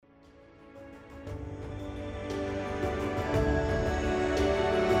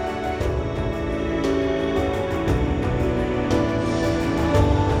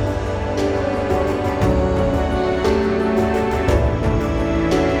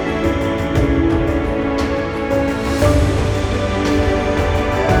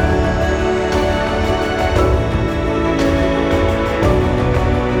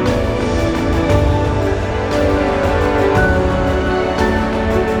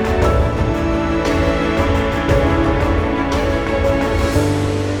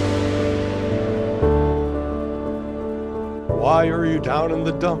Why are you down in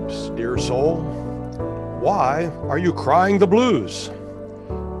the dumps, dear soul? Why are you crying the blues?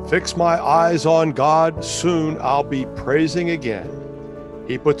 Fix my eyes on God, soon I'll be praising again.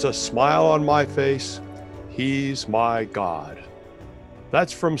 He puts a smile on my face, He's my God.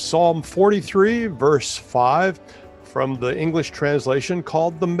 That's from Psalm 43, verse 5, from the English translation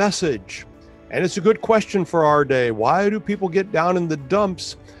called The Message. And it's a good question for our day. Why do people get down in the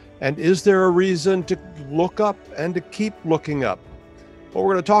dumps? And is there a reason to look up and to keep looking up? Well,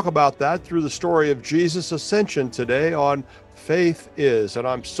 we're going to talk about that through the story of Jesus' ascension today on Faith Is. And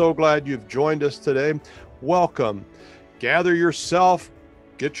I'm so glad you've joined us today. Welcome. Gather yourself,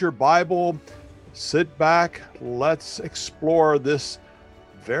 get your Bible, sit back. Let's explore this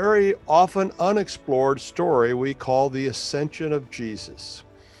very often unexplored story we call the Ascension of Jesus.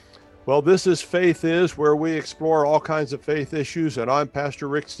 Well, this is Faith Is, where we explore all kinds of faith issues, and I'm Pastor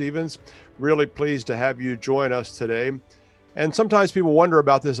Rick Stevens. Really pleased to have you join us today. And sometimes people wonder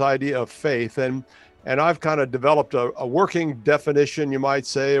about this idea of faith, and I've kind of developed a working definition, you might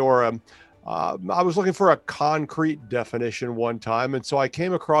say, or I was looking for a concrete definition one time, and so I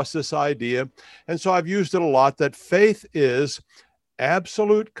came across this idea, and so I've used it a lot, that faith is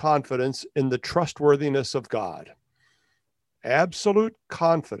absolute confidence in the trustworthiness of God. Absolute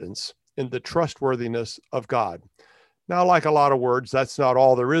confidence in the trustworthiness of God. Now, like a lot of words, that's not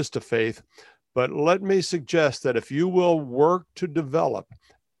all there is to faith, but let me suggest that if you will work to develop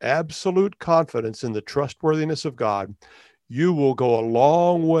absolute confidence in the trustworthiness of God, you will go a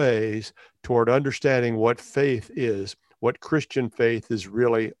long ways toward understanding what faith is, what Christian faith is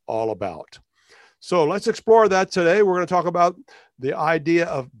really all about. So let's explore that today. We're going to talk about the idea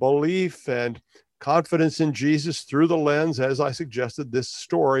of belief and confidence in Jesus through the lens, as I suggested, this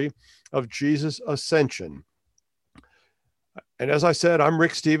story of Jesus' ascension. And as I said, I'm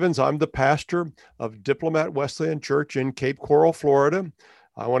Rick Stevens. I'm the pastor of Diplomat Wesleyan Church in Cape Coral, Florida.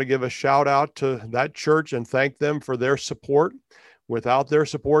 I want to give a shout out to that church and thank them for their support. Without their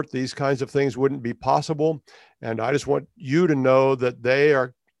support, these kinds of things wouldn't be possible. And I just want you to know that they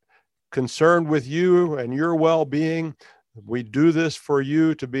are concerned with you and your well-being. We do this for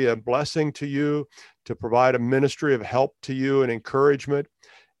you, to be a blessing to you, to provide a ministry of help to you and encouragement.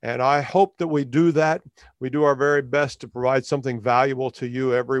 And I hope that we do that. We do our very best to provide something valuable to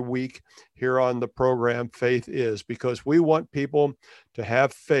you every week here on the program Faith Is, because we want people to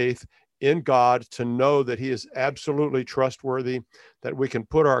have faith in God, to know that He is absolutely trustworthy, that we can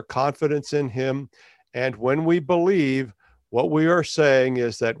put our confidence in Him. And when we believe, what we are saying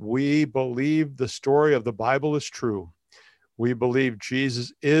is that we believe the story of the Bible is true. We believe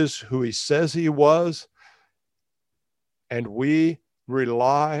Jesus is who He says He was, and we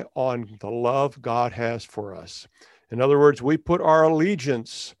rely on the love God has for us. In other words, we put our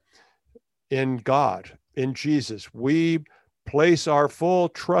allegiance in God, in Jesus. We place our full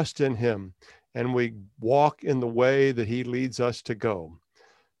trust in Him, and we walk in the way that He leads us to go.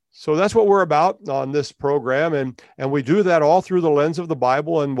 So that's what we're about on this program, and we do that all through the lens of the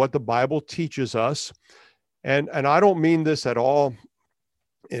Bible and what the Bible teaches us. And I don't mean this at all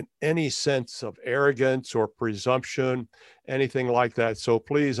in any sense of arrogance or presumption, anything like that. So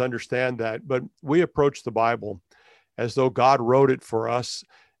please understand that. But we approach the Bible as though God wrote it for us,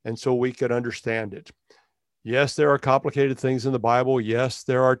 and so we could understand it. Yes, there are complicated things in the Bible. Yes,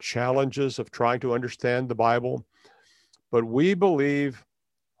 there are challenges of trying to understand the Bible. But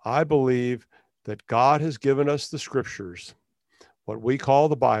I believe that God has given us the scriptures, what we call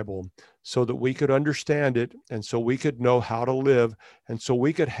the Bible, so that we could understand it, and so we could know how to live, and so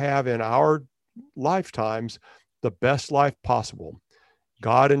we could have in our lifetimes the best life possible.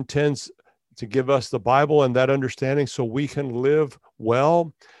 God intends to give us the Bible and that understanding so we can live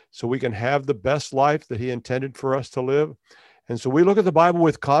well, so we can have the best life that He intended for us to live. And so we look at the Bible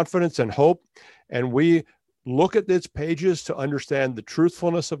with confidence and hope, and we look at its pages to understand the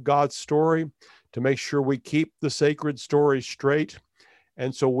truthfulness of God's story, to make sure we keep the sacred story straight.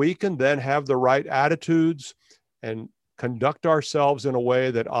 And so we can then have the right attitudes and conduct ourselves in a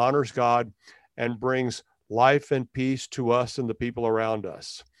way that honors God and brings life and peace to us and the people around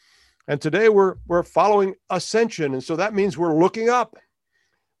us. And today we're following ascension. And so that means we're looking up.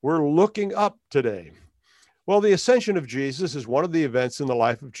 We're looking up today. Well, the ascension of Jesus is one of the events in the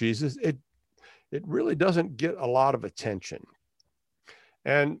life of Jesus. It really doesn't get a lot of attention.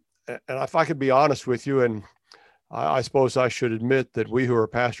 And if I could be honest with you, and I suppose I should admit that we who are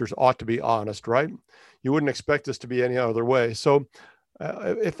pastors ought to be honest, right? You wouldn't expect us to be any other way. So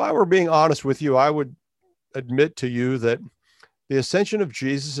if I were being honest with you, I would admit to you that the ascension of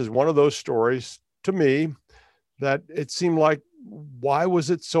Jesus is one of those stories to me that it seemed like, why was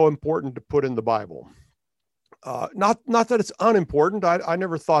it so important to put in the Bible? Not that it's unimportant. I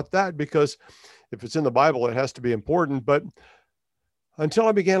never thought that, because if it's in the Bible, it has to be important. But until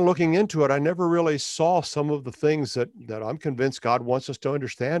I began looking into it, I never really saw some of the things that I'm convinced God wants us to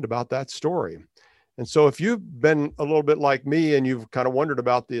understand about that story. And so if you've been a little bit like me and you've kind of wondered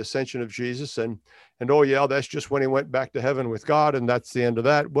about the ascension of Jesus and oh yeah, that's just when he went back to heaven with God and that's the end of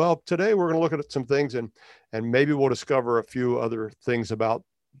that. Well, today we're going to look at some things and maybe we'll discover a few other things about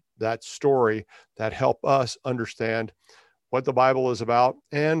that story that help us understand what the Bible is about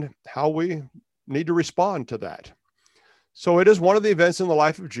and how we need to respond to that. So it is one of the events in the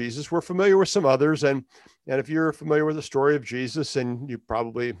life of Jesus. We're familiar with some others. And if you're familiar with the story of Jesus, and you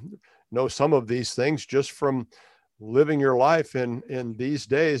probably know some of these things just from living your life in these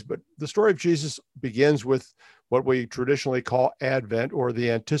days, but the story of Jesus begins with what we traditionally call Advent, or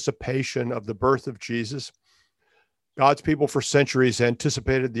the anticipation of the birth of Jesus. God's people for centuries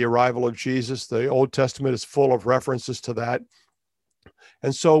anticipated the arrival of Jesus. The Old Testament is full of references to that.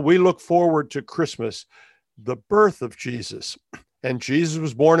 And so we look forward to Christmas, the birth of Jesus. And Jesus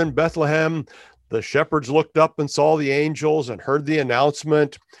was born in Bethlehem. The shepherds looked up and saw the angels and heard the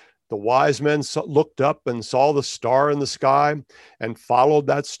announcement. The wise men looked up and saw the star in the sky and followed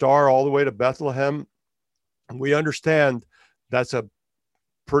that star all the way to Bethlehem. We understand that's a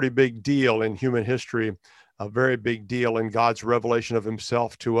pretty big deal in human history, a very big deal in God's revelation of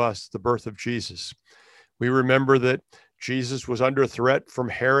himself to us, the birth of Jesus. We remember that Jesus was under threat from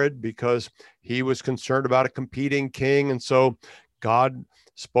Herod because he was concerned about a competing king. And so God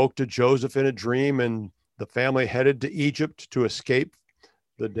spoke to Joseph in a dream, and the family headed to Egypt to escape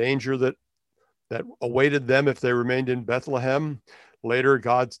the danger that awaited them if they remained in Bethlehem. Later,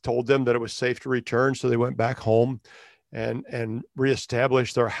 God told them that it was safe to return, so they went back home and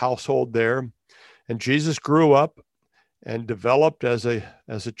reestablished their household there. And Jesus grew up and developed as a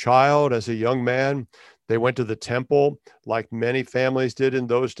child, as a young man. They went to the temple like many families did in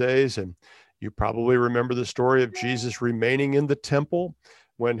those days. And you probably remember the story of Jesus remaining in the temple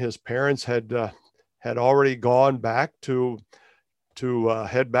when his parents had already gone back to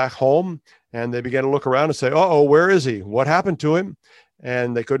head back home. And they began to look around and say, uh-oh, where is he? What happened to him?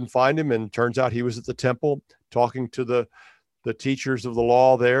 And they couldn't find him. And it turns out he was at the temple talking to the teachers of the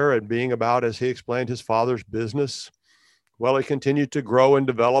law there and being about, as he explained, his father's business. Well, he continued to grow and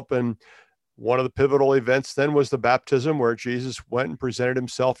develop. And one of the pivotal events then was the baptism, where Jesus went and presented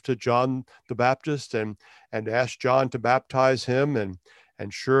himself to John the Baptist and asked John to baptize him.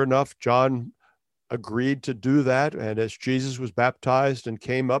 And sure enough, John agreed to do that. And as Jesus was baptized and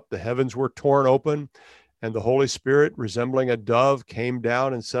came up, the heavens were torn open, and the Holy Spirit, resembling a dove, came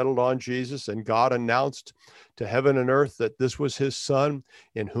down and settled on Jesus. And God announced to heaven and earth that this was his Son,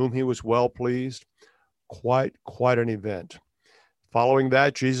 in whom he was well pleased. Quite an event. Following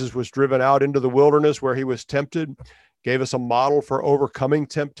that, Jesus was driven out into the wilderness where he was tempted, gave us a model for overcoming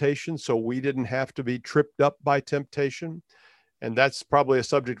temptation so we didn't have to be tripped up by temptation. And that's probably a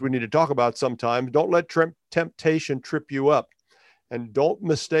subject we need to talk about sometime. Don't let temptation trip you up, and don't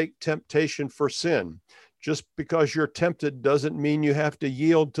mistake temptation for sin. Just because you're tempted doesn't mean you have to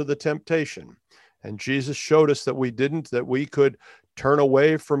yield to the temptation. And Jesus showed us that we didn't, that we could turn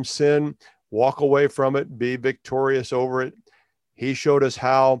away from sin, walk away from it, be victorious over it. He showed us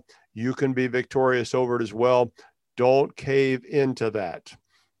how you can be victorious over it as well. Don't cave into that.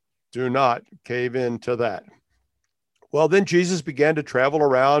 Do not cave into that. Well, then Jesus began to travel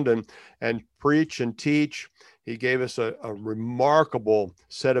around and preach and teach. He gave us a remarkable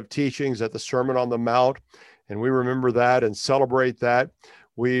set of teachings at the Sermon on the Mount, and we remember that and celebrate that.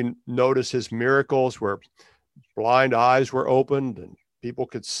 We notice his miracles where blind eyes were opened and people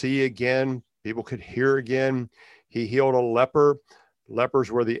could see again, people could hear again. He healed a leper.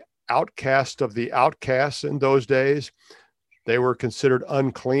 Lepers were the outcast of the outcasts in those days. They were considered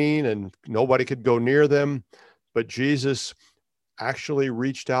unclean and nobody could go near them. But Jesus actually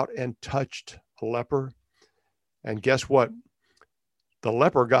reached out and touched a leper. And guess what? The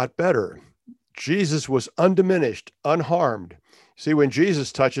leper got better. Jesus was undiminished, unharmed. See, when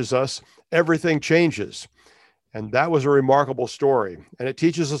Jesus touches us, everything changes. And that was a remarkable story. And it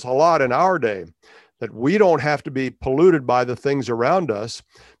teaches us a lot in our day, that we don't have to be polluted by the things around us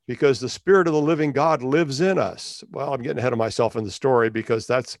because the Spirit of the living God lives in us. Well, I'm getting ahead of myself in the story because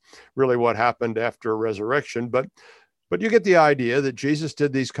that's really what happened after resurrection. But you get the idea that Jesus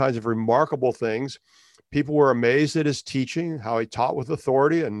did these kinds of remarkable things. People were amazed at his teaching, how he taught with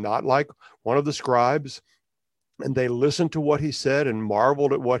authority and not like one of the scribes. And they listened to what he said and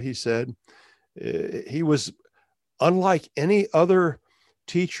marveled at what he said. He was unlike any other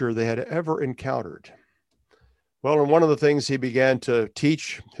teacher they had ever encountered. Well, and one of the things he began to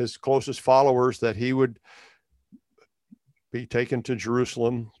teach his closest followers, that he would be taken to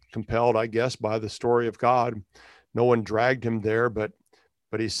Jerusalem, compelled, I guess, by the story of God. No one dragged him there, but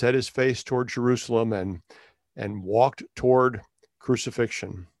he set his face toward Jerusalem and walked toward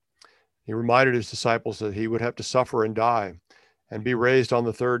crucifixion. He reminded his disciples that he would have to suffer and die and be raised on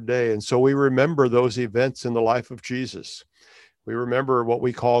the third day. And so we remember those events in the life of Jesus. We remember what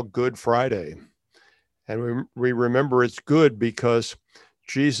we call Good Friday. And we remember it's good because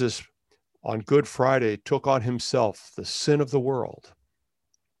Jesus on Good Friday took on himself the sin of the world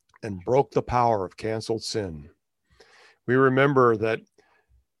and broke the power of canceled sin. We remember that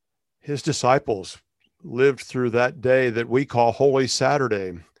his disciples lived through that day that we call Holy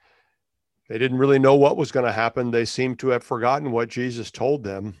Saturday. They didn't really know what was going to happen. They seemed to have forgotten what Jesus told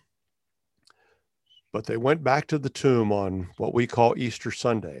them. But they went back to the tomb on what we call Easter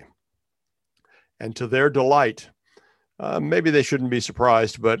Sunday. And to their delight, maybe they shouldn't be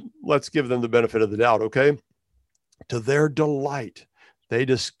surprised, but let's give them the benefit of the doubt, okay? To their delight, they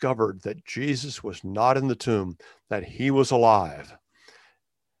discovered that Jesus was not in the tomb, that he was alive.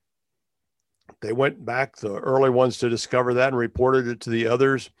 They went back, the early ones, to discover that and reported it to the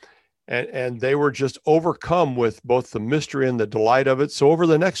others. And they were just overcome with both the mystery and the delight of it. So over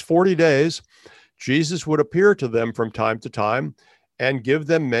the next 40 days, Jesus would appear to them from time to time and give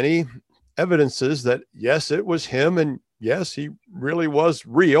them many evidences that, yes, it was him. And yes, he really was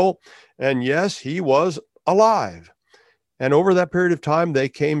real. And yes, he was alive. And over that period of time, they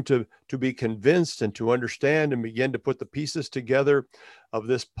came to be convinced and to understand and begin to put the pieces together of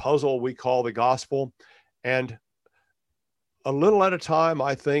this puzzle we call the gospel. And a little at a time,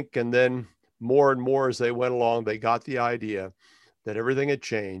 I think, and then more and more as they went along, they got the idea that everything had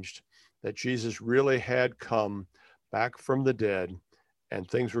changed, that Jesus really had come back from the dead, and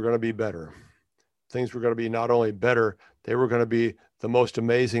things were going to be better. Things were going to be not only better, they were going to be the most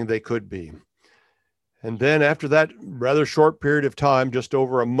amazing they could be. And then after that rather short period of time, just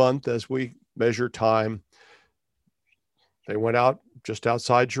over a month as we measure time, they went out just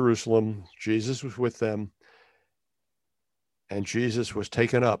outside Jerusalem. Jesus was with them. And Jesus was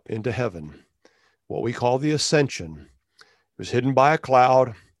taken up into heaven, what we call the ascension. He was hidden by a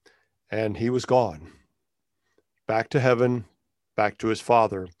cloud, and he was gone. Back to heaven, back to his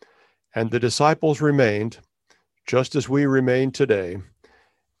Father. And the disciples remained, just as we remain today.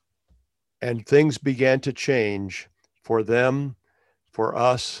 And things began to change for them, for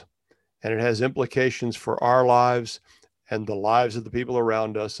us, and it has implications for our lives and the lives of the people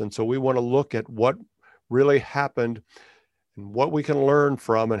around us. And so we want to look at what really happened and what we can learn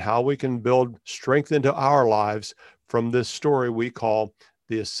from and how we can build strength into our lives from this story we call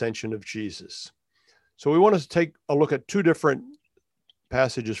the Ascension of Jesus. So we want to take a look at two different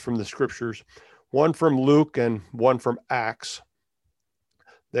passages from the scriptures, one from Luke and one from Acts.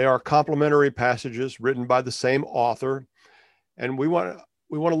 They are complementary passages written by the same author, and we want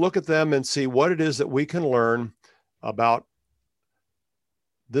to look at them and see what it is that we can learn about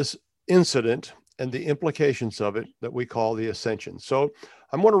this incident and the implications of it that we call the ascension. So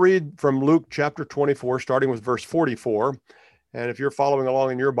I'm going to read from Luke chapter 24, starting with verse 44. And if you're following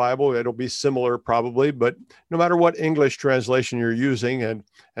along in your Bible, it'll be similar probably, but no matter what English translation you're using, and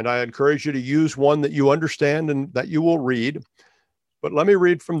I encourage you to use one that you understand and that you will read. But let me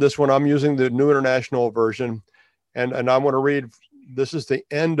read from this one. I'm using the New International Version, and I want to read, this is the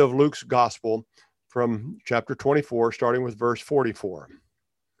end of Luke's gospel from chapter 24, starting with verse 44.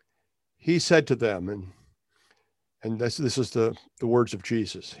 He said to them, and this is the words of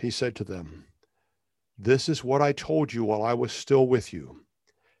Jesus. He said to them, "This is what I told you while I was still with you.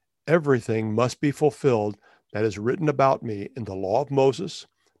 Everything must be fulfilled that is written about me in the law of Moses,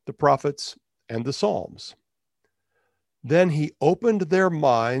 the prophets, and the Psalms." Then he opened their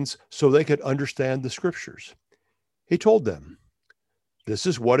minds so they could understand the scriptures. He told them, "This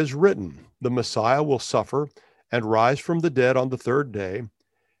is what is written. The Messiah will suffer and rise from the dead on the third day,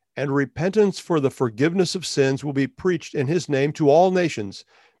 and repentance for the forgiveness of sins will be preached in his name to all nations,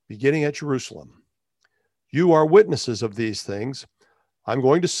 beginning at Jerusalem. You are witnesses of these things. I'm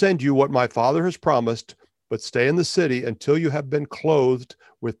going to send you what my Father has promised, but stay in the city until you have been clothed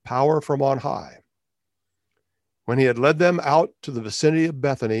with power from on high." When he had led them out to the vicinity of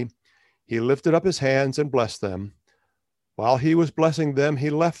Bethany, he lifted up his hands and blessed them. While he was blessing them, he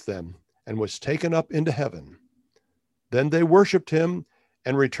left them and was taken up into heaven. Then they worshiped him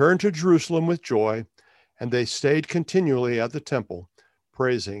and returned to Jerusalem with joy, and they stayed continually at the temple,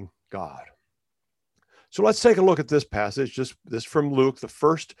 praising God. So let's take a look at this passage, just this from Luke, the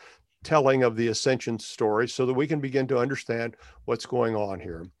first telling of the ascension story, so that we can begin to understand what's going on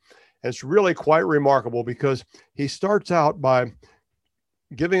here. And it's really quite remarkable because he starts out by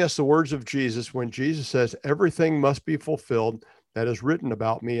giving us the words of Jesus when Jesus says, everything must be fulfilled that is written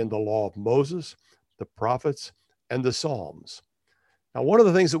about me in the law of Moses, the prophets, and the Psalms. Now, one of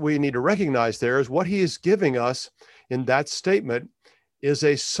the things that we need to recognize there is what he is giving us in that statement is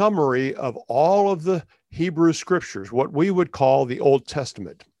a summary of all of the Hebrew scriptures, what we would call the Old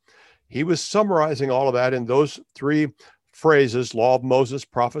Testament. He was summarizing all of that in those three phrases, law of Moses,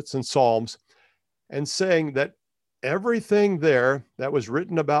 prophets, and Psalms, and saying that everything there that was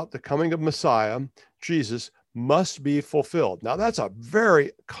written about the coming of Messiah, Jesus, must be fulfilled. Now, that's a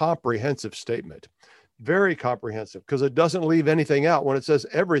very comprehensive statement, very comprehensive, because it doesn't leave anything out. When it says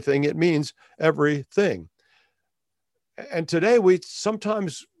everything, it means everything. And today we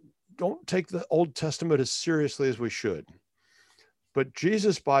sometimes don't take the Old Testament as seriously as we should. But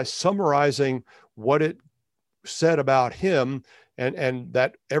Jesus, by summarizing what it said about him and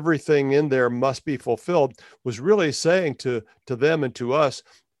that everything in there must be fulfilled, was really saying to them and to us,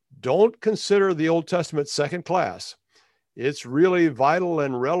 don't consider the Old Testament second class. It's really vital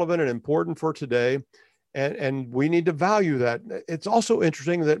and relevant and important for today. And we need to value that. It's also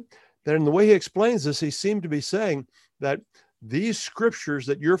interesting that in the way he explains this, he seemed to be saying that these scriptures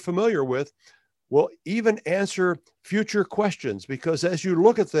that you're familiar with will even answer future questions, because as you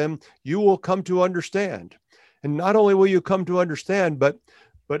look at them, you will come to understand. And not only will you come to understand, but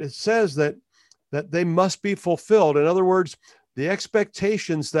it says that they must be fulfilled. In other words, the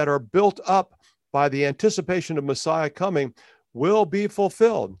expectations that are built up by the anticipation of Messiah coming will be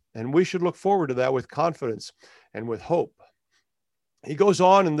fulfilled. And we should look forward to that with confidence and with hope. He goes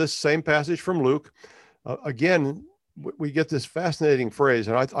on in this same passage from Luke. Again, we get this fascinating phrase,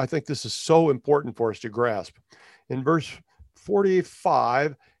 and I think this is so important for us to grasp. In verse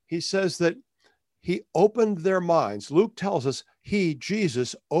 45, he says that he opened their minds. Luke tells us he,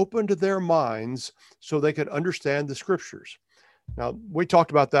 Jesus, opened their minds so they could understand the scriptures. Now, we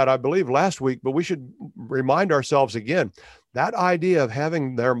talked about that, I believe, last week, but we should remind ourselves again, that idea of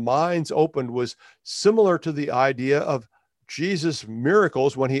having their minds opened was similar to the idea of Jesus'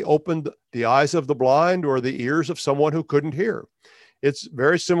 miracles when he opened the eyes of the blind or the ears of someone who couldn't hear. It's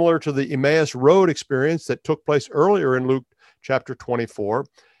very similar to the Emmaus Road experience that took place earlier in Luke chapter 24.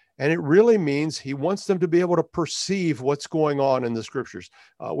 And it really means he wants them to be able to perceive what's going on in the scriptures.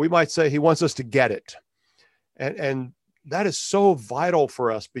 We might say he wants us to get it. And that is so vital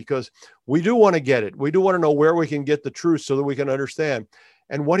for us, because we do want to get it. We do want to know where we can get the truth so that we can understand.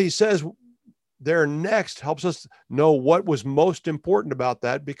 And what he says there next helps us know what was most important about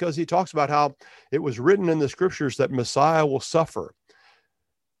that, because he talks about how it was written in the scriptures that Messiah will suffer,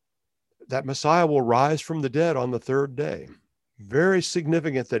 that Messiah will rise from the dead on the third day. Very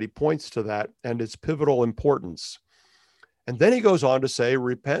significant that he points to that and its pivotal importance. And then he goes on to say,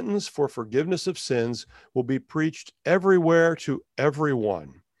 repentance for forgiveness of sins will be preached everywhere to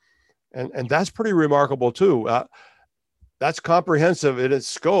everyone. And that's pretty remarkable too. That's comprehensive in its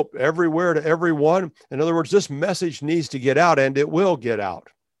scope, everywhere to everyone. In other words, this message needs to get out, and it will get out.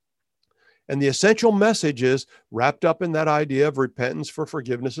 And the essential message is wrapped up in that idea of repentance for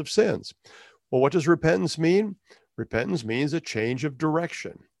forgiveness of sins. Well, what does repentance mean? Repentance means a change of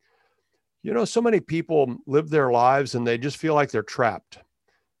direction. You know, so many people live their lives and they just feel like they're trapped.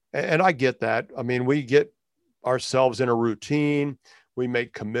 And I get that. I mean, we get ourselves in a routine. We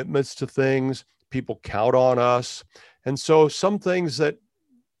make commitments to things. People count on us. And so some things that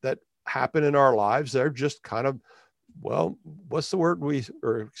happen in our lives, they're just kind of, well, what's the word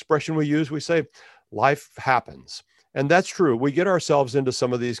or expression we use? We say life happens. And that's true. We get ourselves into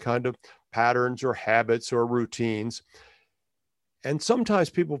some of these kind of patterns or habits or routines. And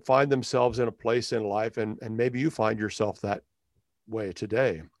sometimes people find themselves in a place in life, and maybe you find yourself that way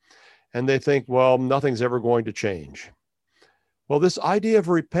today. And they think, well, nothing's ever going to change. Well, this idea of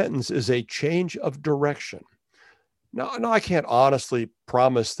repentance is a change of direction. Now, I can't honestly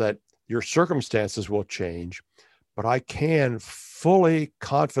promise that your circumstances will change, but I can fully,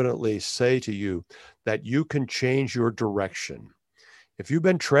 confidently say to you that you can change your direction. If you've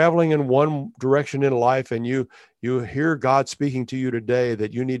been traveling in one direction in life and you hear God speaking to you today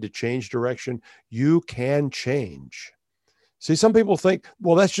that you need to change direction, you can change. See, some people think,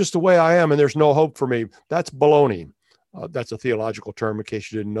 well, that's just the way I am and there's no hope for me. That's baloney. That's a theological term in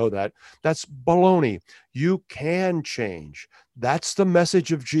case you didn't know that. That's baloney. You can change. That's the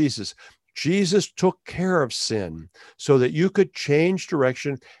message of Jesus. Jesus took care of sin so that you could change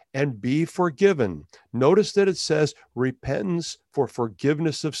direction and be forgiven. Notice that it says repentance for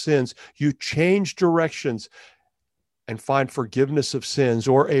forgiveness of sins. You change directions and find forgiveness of sins,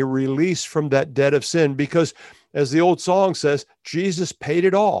 or a release from that debt of sin, because As the old song says, Jesus paid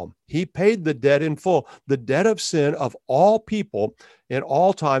it all. He paid the debt in full. The debt of sin of all people in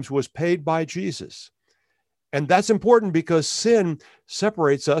all times was paid by Jesus. And that's important because sin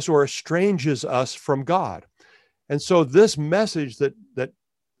separates us or estranges us from God. And so this message that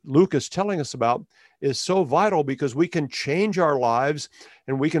Luke is telling us about is so vital because we can change our lives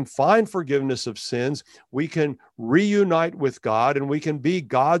and we can find forgiveness of sins. We can reunite with God and we can be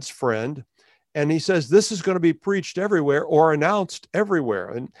God's friend. And he says this is going to be preached everywhere or announced everywhere.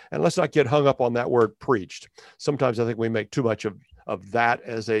 And let's not get hung up on that word preached. Sometimes I think we make too much of that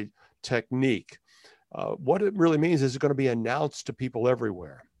as a technique. What it really means is it's going to be announced to people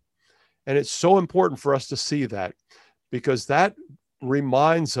everywhere. And it's so important for us to see that because that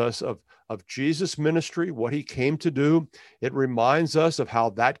reminds us of Jesus' ministry, what he came to do. It reminds us of how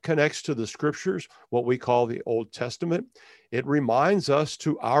that connects to the scriptures, what we call the Old Testament. It reminds us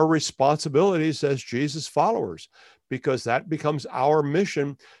to our responsibilities as Jesus followers, because that becomes our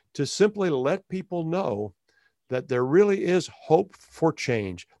mission to simply let people know that there really is hope for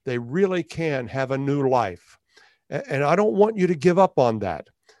change. They really can have a new life. And I don't want you to give up on that.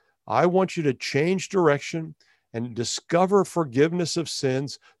 I want you to change direction and discover forgiveness of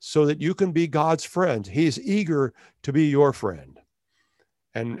sins so that you can be God's friend. He's eager to be your friend.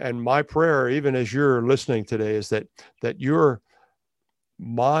 And my prayer, even as you're listening today, is that your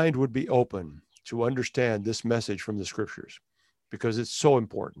mind would be open to understand this message from the scriptures, because it's so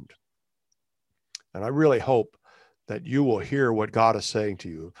important. And I really hope that you will hear what God is saying to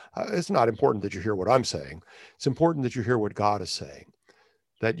you. It's not important that you hear what I'm saying. It's important that you hear what God is saying,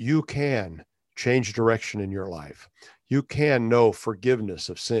 that you can change direction in your life. You can know forgiveness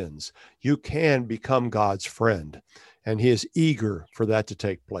of sins. You can become God's friend, and he is eager for that to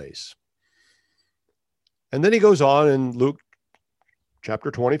take place. And then he goes on in Luke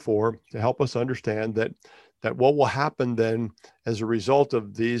chapter 24 to help us understand that what will happen then as a result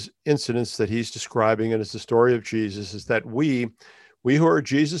of these incidents that he's describing, and it's the story of Jesus, is that we who are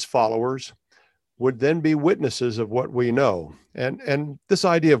Jesus followers would then be witnesses of what we know. And this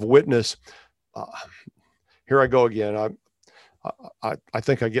idea of witness, here I go again. I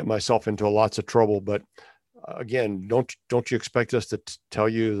think I get myself into lots of trouble, but again, don't you expect us to tell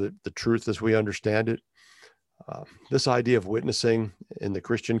you the truth as we understand it? This idea of witnessing in the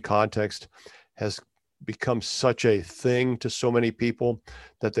Christian context has become such a thing to so many people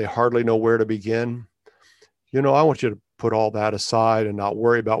that they hardly know where to begin. You know, I want you to put all that aside and not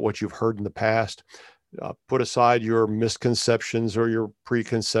worry about what you've heard in the past. Put aside your misconceptions or your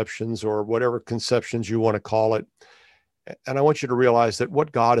preconceptions or whatever conceptions you want to call it. And I want you to realize that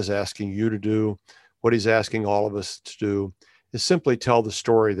what God is asking you to do, what he's asking all of us to do, is simply tell the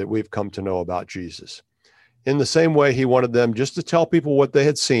story that we've come to know about Jesus. In the same way he wanted them just to tell people what they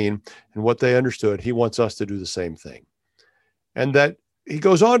had seen and what they understood, he wants us to do the same thing. And that he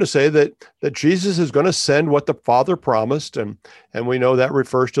goes on to say that Jesus is going to send what the Father promised, and we know that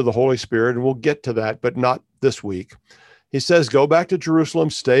refers to the Holy Spirit, and we'll get to that, but not this week. He says, go back to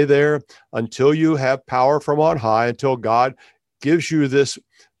Jerusalem, stay there until you have power from on high, until God gives you this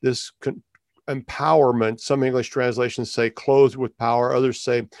empowerment. Some English translations say clothed with power. Others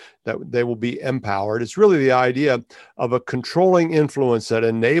say that they will be empowered. It's really the idea of a controlling influence that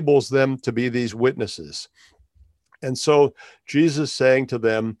enables them to be these witnesses. And so Jesus saying to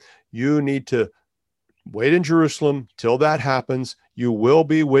them, you need to wait in Jerusalem till that happens. You will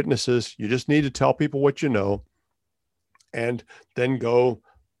be witnesses. You just need to tell people what you know and then go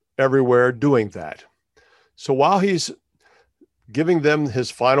everywhere doing that. So while he's giving them his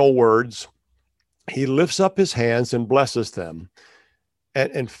final words, he lifts up his hands and blesses them.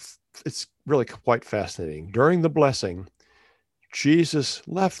 And it's really quite fascinating. During the blessing, Jesus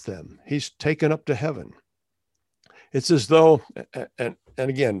left them. He's taken up to heaven. It's as though, and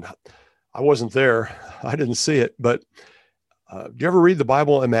again, I wasn't there. I didn't see it, but do you ever read the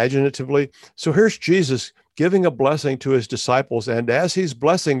Bible imaginatively? So here's Jesus giving a blessing to his disciples. And as he's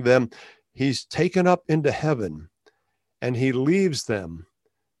blessing them, he's taken up into heaven and he leaves them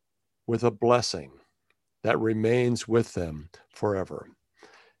with a blessing that remains with them forever.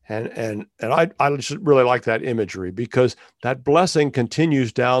 And I just really like that imagery, because that blessing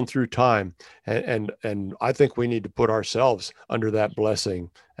continues down through time. And I think we need to put ourselves under that blessing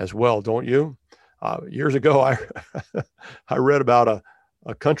as well, don't you? Years ago, I read about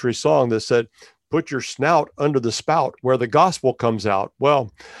a country song that said, put your snout under the spout where the gospel comes out.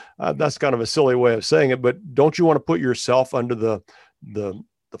 Well, that's kind of a silly way of saying it, but don't you want to put yourself under the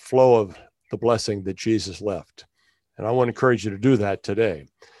flow of the blessing that Jesus left? And I want to encourage you to do that today,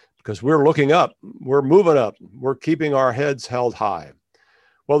 because we're looking up, we're moving up, we're keeping our heads held high.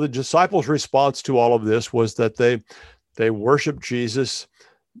 Well, the disciples' response to all of this was that they worshiped Jesus.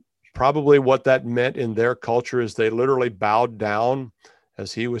 Probably what that meant in their culture is they literally bowed down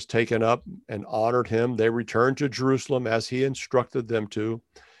as he was taken up and honored him. They returned to Jerusalem as he instructed them to,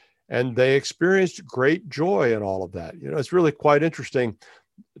 and they experienced great joy in all of that. You know, it's really quite interesting.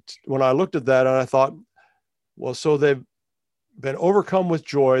 When I looked at that and I thought, well, so they've been overcome with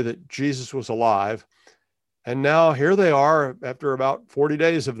joy that Jesus was alive. And now here they are after about 40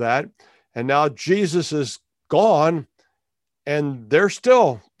 days of that. And now Jesus is gone and they're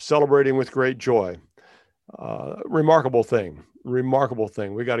still celebrating with great joy. Remarkable thing.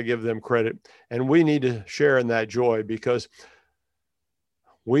 We got to give them credit. And we need to share in that joy because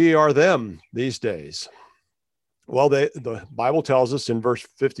we are them these days. Well, the Bible tells us in verse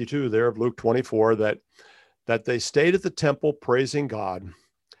 52 there of Luke 24 that they stayed at the temple praising God.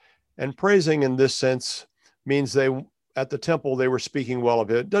 And praising in this sense means at the temple, they were speaking well of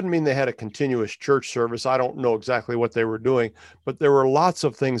it. It doesn't mean they had a continuous church service. I don't know exactly what they were doing, but there were lots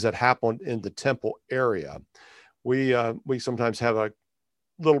of things that happened in the temple area. We sometimes have a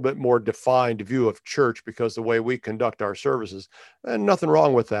little bit more defined view of church because the way we conduct our services, and nothing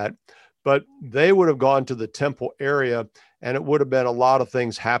wrong with that. But they would have gone to the temple area and it would have been a lot of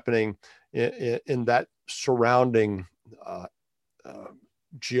things happening in that surrounding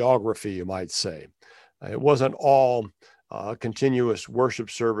geography, you might say. It wasn't all continuous worship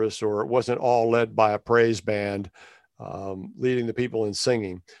service, or it wasn't all led by a praise band leading the people in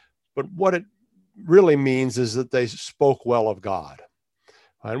singing. But what it really means is that they spoke well of God.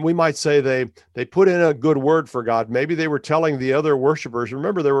 And we might say they put in a good word for God. Maybe they were telling the other worshipers.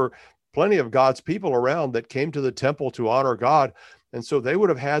 Remember, there were plenty of God's people around that came to the temple to honor God. And so they would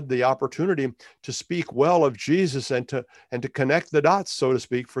have had the opportunity to speak well of Jesus and to connect the dots, so to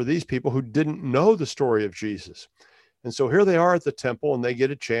speak, for these people who didn't know the story of Jesus. And so here they are at the temple and they get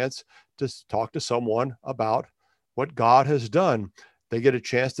a chance to talk to someone about what God has done. They get a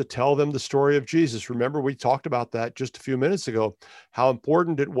chance to tell them the story of Jesus. Remember, we talked about that just a few minutes ago, how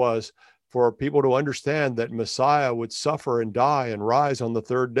important it was for people to understand that Messiah would suffer and die and rise on the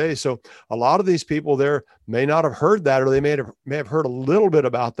third day. So a lot of these people there may not have heard that, or they may have heard a little bit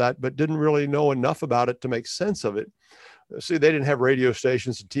about that, but didn't really know enough about it to make sense of it. See, they didn't have radio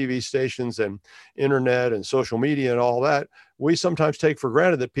stations and TV stations and internet and social media and all that. We sometimes take for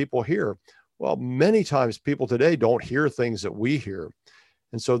granted that people hear. Well, many times people today don't hear things that we hear.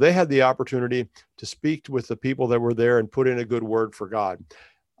 And so they had the opportunity to speak with the people that were there and put in a good word for God.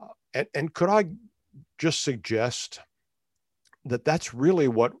 And could I just suggest that that's really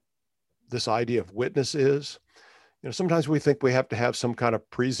what this idea of witness is? You know, sometimes we think we have to have some kind of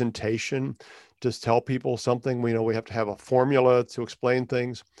presentation to tell people something. We know we have to have a formula to explain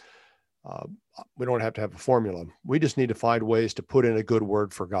things. We don't have to have a formula. We just need to find ways to put in a good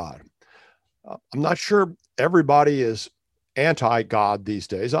word for God. I'm not sure everybody is anti-God these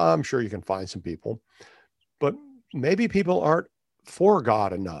days. I'm sure you can find some people, but maybe people aren't for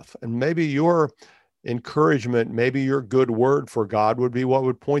God enough. And maybe your encouragement, maybe your good word for God would be what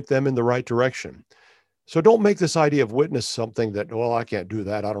would point them in the right direction. So don't make this idea of witness something that, well, I can't do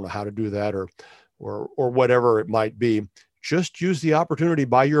that. I don't know how to do that, or whatever it might be. Just use the opportunity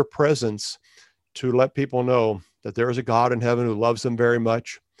by your presence to let people know that there is a God in heaven who loves them very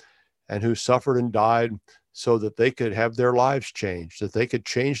much and who suffered and died so that they could have their lives changed, that they could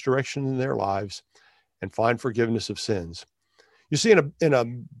change direction in their lives and find forgiveness of sins. You see, in a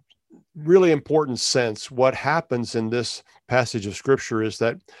really important sense, what happens in this passage of Scripture is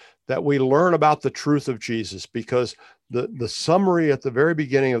that we learn about the truth of Jesus, because the summary at the very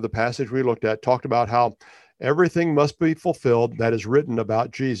beginning of the passage we looked at talked about how everything must be fulfilled that is written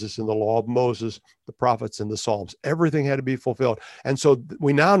about Jesus in the law of Moses, the prophets, and the Psalms. Everything had to be fulfilled. And so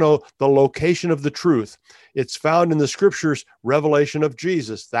we now know the location of the truth. It's found in the Scriptures, revelation of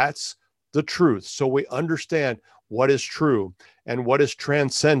Jesus. That's the truth. So we understand what is true and what is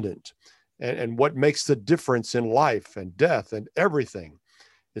transcendent and what makes the difference in life and death and everything.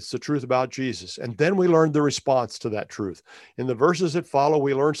 It's the truth about Jesus. And then we learn the response to that truth. In the verses that follow,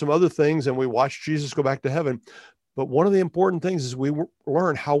 we learn some other things and we watch Jesus go back to heaven. But one of the important things is we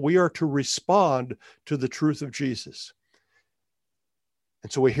learn how we are to respond to the truth of Jesus.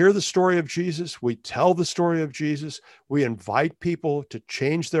 And so we hear the story of Jesus, we tell the story of Jesus, we invite people to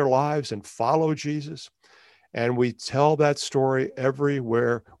change their lives and follow Jesus. And we tell that story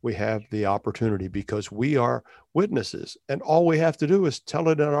everywhere we have the opportunity, because we are witnesses. And all we have to do is tell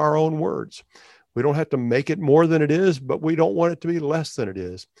it in our own words. We don't have to make it more than it is, but we don't want it to be less than it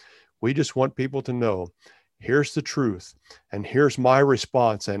is. We just want people to know, here's the truth, and here's my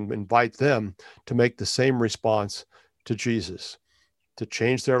response, and invite them to make the same response to Jesus, to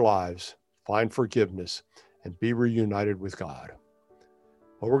change their lives, find forgiveness, and be reunited with God.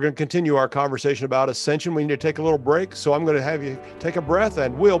 Well, we're going to continue our conversation about ascension. We need to take a little break, so I'm going to have you take a breath,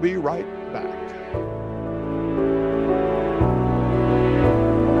 and we'll be right back.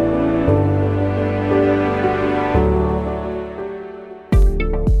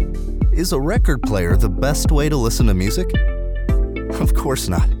 Is a record player the best way to listen to music? Of course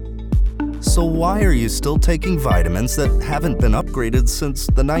not. So why are you still taking vitamins that haven't been upgraded since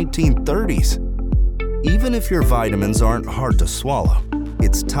the 1930s? Even if your vitamins aren't hard to swallow,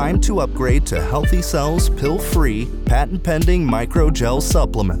 it's time to upgrade to Healthy Cells pill-free, patent-pending microgel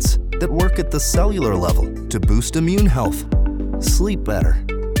supplements that work at the cellular level to boost immune health, sleep better,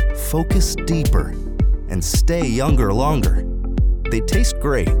 focus deeper, and stay younger longer. They taste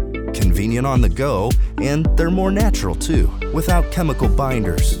great, convenient on the go, and they're more natural too, without chemical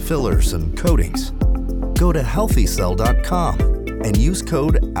binders, fillers, and coatings. Go to healthycell.com and use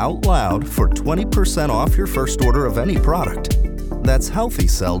code OUTLOUD for 20% off your first order of any product. That's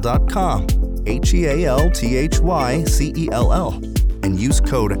healthycell.com, HEALTHYCELL, and use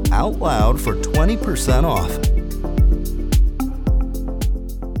code OUTLOUD for 20% off.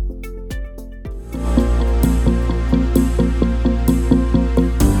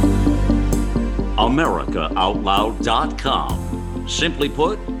 AmericaOutloud.com. Simply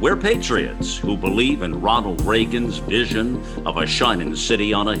put, we're patriots who believe in Ronald Reagan's vision of a shining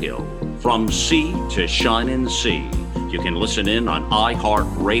city on a hill. From sea to shining sea. You can listen in on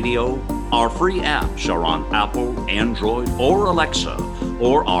iHeartRadio. Our free apps are on Apple, Android, or Alexa,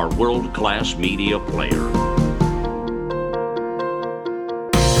 or our world-class media player.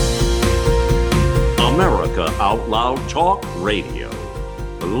 America Out Loud Talk Radio.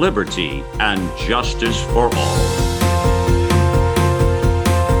 Liberty and justice for all.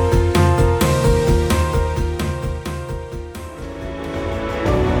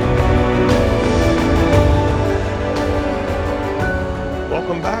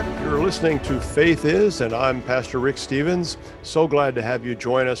 Welcome back. You're listening to Faith Is, and I'm Pastor Rick Stevens. So glad to have you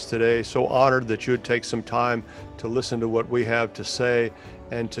join us today. So honored that you would take some time to listen to what we have to say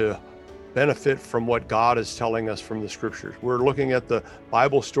and to benefit from what God is telling us from the scriptures. We're looking at the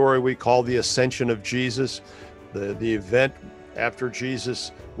Bible story we call the Ascension of Jesus, the event after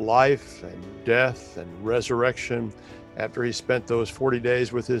Jesus' life and death and resurrection, after he spent those 40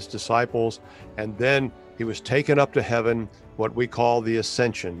 days with his disciples, and then he was taken up to heaven, what we call the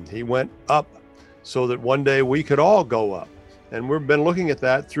Ascension. He went up so that one day we could all go up. And we've been looking at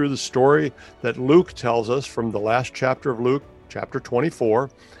that through the story that Luke tells us from the last chapter of Luke, chapter 24.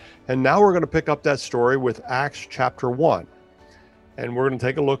 And now we're going to pick up that story with Acts chapter 1. And we're going to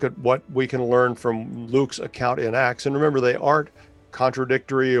take a look at what we can learn from Luke's account in Acts. And remember, they aren't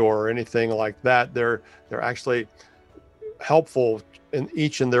contradictory or anything like that. They're actually helpful in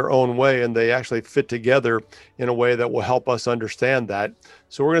each in their own way, and they actually fit together in a way that will help us understand that.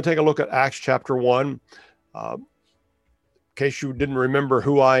 So we're going to take a look at Acts chapter 1. In case you didn't remember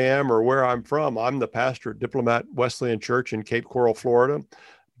who I am or where I'm from, I'm the pastor at Diplomat Wesleyan Church in Cape Coral, Florida.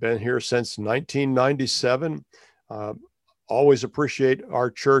 Been here since 1997. Always appreciate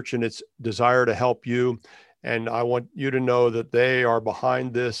our church and its desire to help you. And I want you to know that they are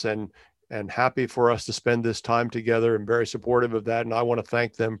behind this and happy for us to spend this time together and very supportive of that. And I want to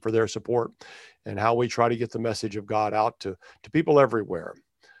thank them for their support and how we try to get the message of God out to people everywhere.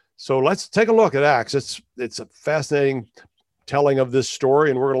 So let's take a look at Acts. It's a fascinating telling of this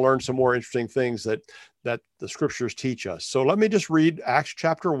story, and we're going to learn some more interesting things that the scriptures teach us. So let me just read Acts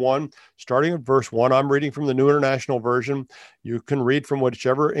chapter 1, starting at verse 1. I'm reading from the New International Version. You can read from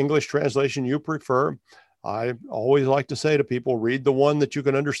whichever English translation you prefer. I always like to say to people, read the one that you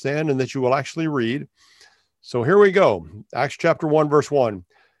can understand and that you will actually read. So here we go. Acts chapter 1, verse 1.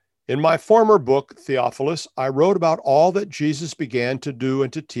 In my former book, Theophilus, I wrote about all that Jesus began to do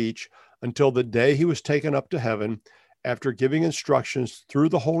and to teach until the day he was taken up to heaven, after giving instructions through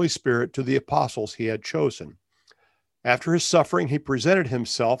the Holy Spirit to the apostles he had chosen. After his suffering, he presented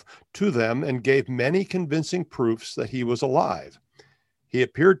himself to them and gave many convincing proofs that he was alive. He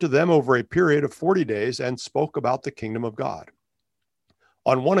appeared to them over a period of 40 days and spoke about the kingdom of God.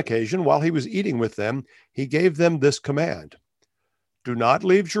 On one occasion, while he was eating with them, he gave them this command: "Do not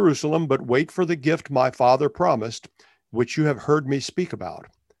leave Jerusalem, but wait for the gift my Father promised, which you have heard me speak about.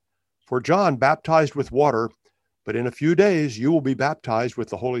 For John baptized with water, but in a few days you will be baptized with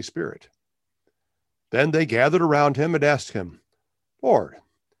the Holy Spirit." Then they gathered around him and asked him, "Lord,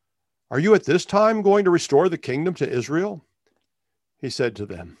 are you at this time going to restore the kingdom to Israel?" He said to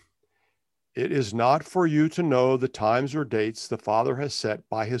them, "It is not for you to know the times or dates the Father has set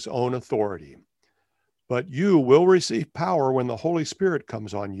by his own authority, but you will receive power when the Holy Spirit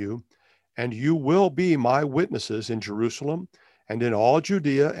comes on you, and you will be my witnesses in Jerusalem and in all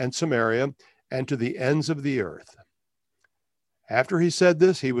Judea and Samaria and to the ends of the earth." After he said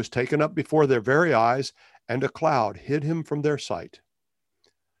this, he was taken up before their very eyes, and a cloud hid him from their sight.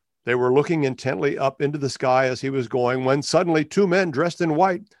 They were looking intently up into the sky as he was going, when suddenly 2 men dressed in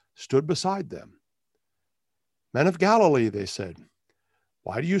white stood beside them. "Men of Galilee," they said,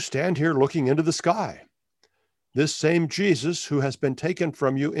 "why do you stand here looking into the sky? This same Jesus who has been taken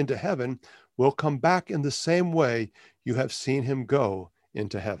from you into heaven will come back in the same way you have seen him go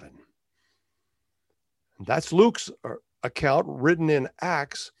into heaven." And that's Luke's account written in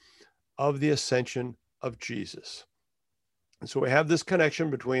Acts of the ascension of Jesus. And so we have this connection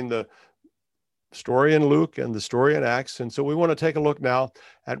between the story in Luke and the story in Acts. And so we want to take a look now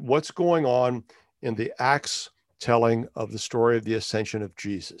at what's going on in the Acts telling of the story of the ascension of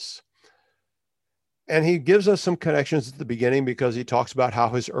Jesus. And he gives us some connections at the beginning because he talks about how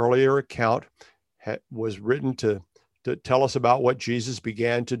his earlier account was written to tell us about what Jesus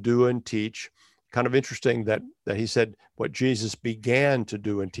began to do and teach. Kind of interesting that he said what Jesus began to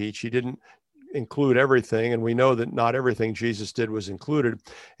do and teach. He didn't include everything, and we know that not everything Jesus did was included.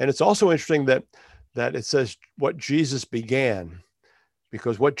 And it's also interesting that it says what Jesus began,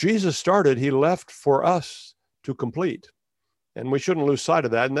 because what Jesus started, he left for us to complete. And we shouldn't lose sight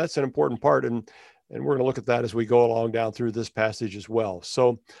of that. And that's an important part. And we're going to look at that as we go along down through this passage as well.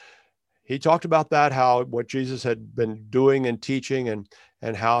 So he talked about that, how what Jesus had been doing and teaching,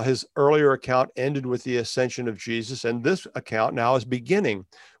 and how his earlier account ended with the ascension of Jesus. And this account now is beginning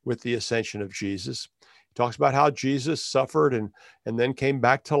with the ascension of Jesus. He talks about how Jesus suffered and then came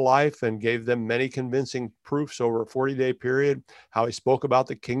back to life and gave them many convincing proofs over a 40-day period, how he spoke about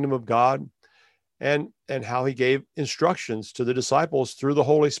the kingdom of God, and how he gave instructions to the disciples through the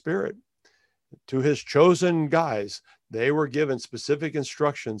Holy Spirit. To his chosen guys, they were given specific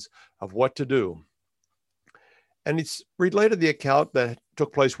instructions of what to do. And it's related the account that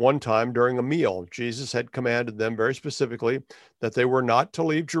took place one time during a meal. Jesus had commanded them very specifically that they were not to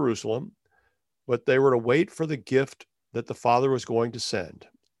leave Jerusalem, but they were to wait for the gift that the Father was going to send.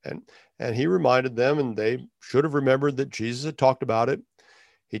 And he reminded them, and they should have remembered that Jesus had talked about it.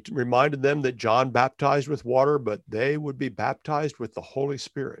 He reminded them that John baptized with water, but they would be baptized with the Holy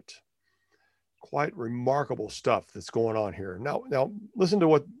Spirit. Quite remarkable stuff that's going on here. Now listen to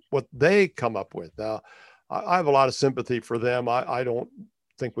what they come up with. Now, I have a lot of sympathy for them. I don't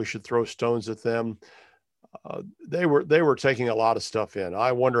think we should throw stones at them. They were taking a lot of stuff in.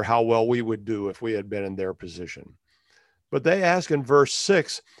 I wonder how well we would do if we had been in their position. But they ask in verse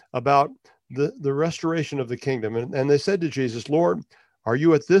 6 about the restoration of the kingdom. And they said to Jesus, "Lord, are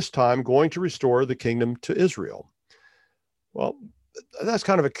you at this time going to restore the kingdom to Israel?" Well, that's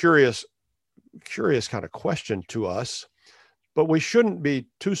kind of a curious kind of question to us, but we shouldn't be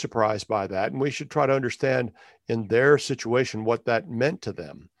too surprised by that. And we should try to understand in their situation what that meant to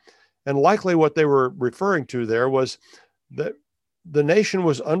them. And likely what they were referring to there was that the nation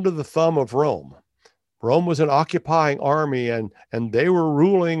was under the thumb of Rome. Rome was an occupying army, and they were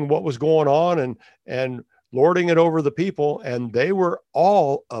ruling what was going on and lording it over the people. And they were,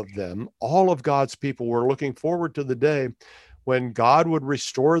 all of God's people were looking forward to the day when God would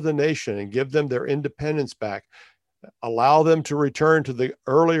restore the nation and give them their independence back, allow them to return to the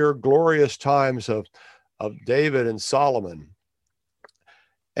earlier glorious times of David and Solomon.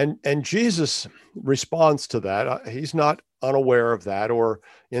 And Jesus responds to that. He's not unaware of that or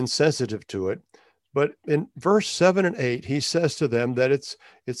insensitive to it. But in verse 7 and 8, he says to them that it's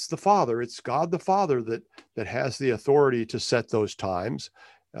the Father, it's God the Father that has the authority to set those times.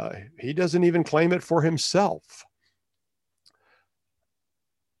 He doesn't even claim it for himself.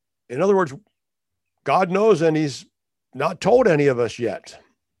 In other words, God knows, and he's not told any of us yet.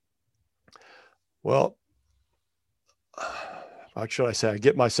 Well, how should I say? I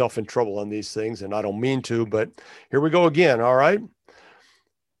get myself in trouble on these things, and I don't mean to, but here we go again, all right?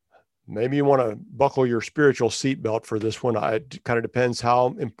 Maybe you want to buckle your spiritual seatbelt for this one. It kind of depends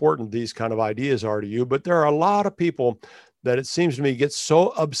how important these kind of ideas are to you, but there are a lot of people that it seems to me get so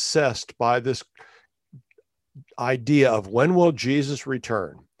obsessed by this idea of when will Jesus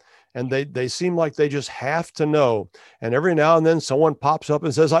return? And they seem like they just have to know. And every now and then someone pops up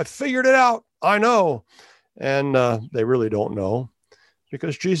and says, "I figured it out. I know." And they really don't know,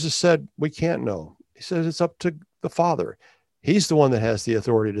 because Jesus said we can't know. He says it's up to the Father. He's the one that has the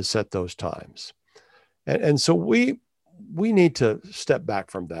authority to set those times. And so we need to step back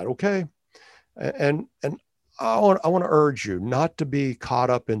from that, okay? And I want to urge you not to be caught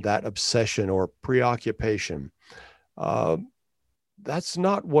up in that obsession or preoccupation. That's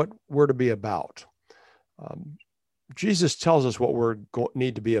not what we're to be about. Jesus tells us what we're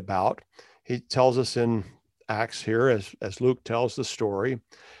need to be about. He tells us in Acts here, as Luke tells the story.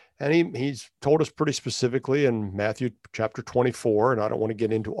 And he's told us pretty specifically in Matthew chapter 24, and I don't want to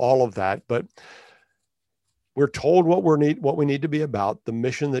get into all of that, but we're told what we need to be about, the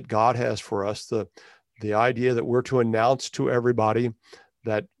mission that God has for us, the idea that we're to announce to everybody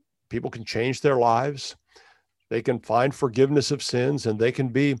that people can change their lives, they can find forgiveness of sins, and they can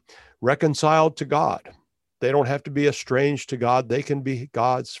be reconciled to God. They don't have to be estranged to God. They can be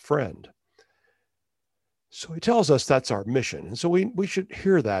God's friend. So he tells us that's our mission. And so we should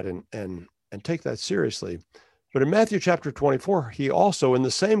hear that and take that seriously. But in Matthew chapter 24, he also, in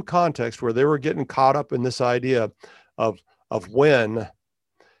the same context where they were getting caught up in this idea of when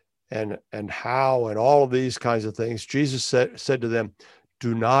and how and all of these kinds of things, Jesus said to them,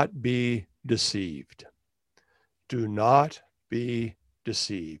 do not be deceived. Do not be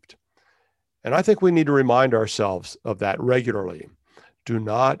deceived. And I think we need to remind ourselves of that regularly. Do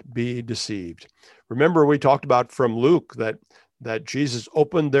not be deceived. Remember, we talked about from Luke that Jesus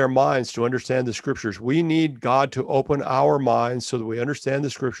opened their minds to understand the scriptures. We need God to open our minds so that we understand the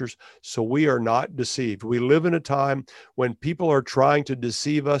scriptures, so we are not deceived. We live in a time when people are trying to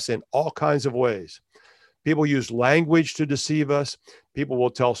deceive us in all kinds of ways. People use language to deceive us. People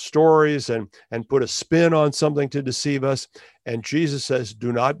will tell stories and put a spin on something to deceive us. And Jesus says,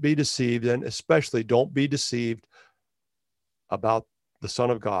 do not be deceived, and especially don't be deceived about the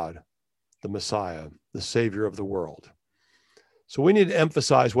Son of God, the Messiah, the Savior of the world. So we need to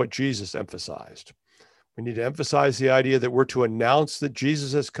emphasize what Jesus emphasized. We need to emphasize the idea that we're to announce that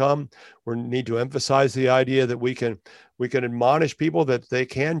Jesus has come. We need to emphasize the idea that we can admonish people that they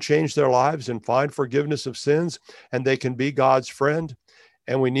can change their lives and find forgiveness of sins, and they can be God's friend.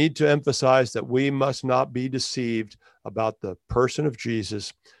 And we need to emphasize that we must not be deceived about the person of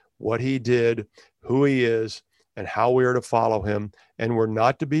Jesus, what he did, who he is, and how we are to follow him. And we're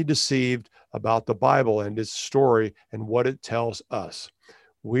not to be deceived about the Bible and its story and what it tells us.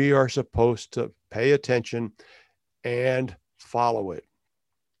 We are supposed to pay attention and follow it.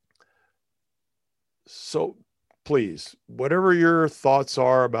 So please, whatever your thoughts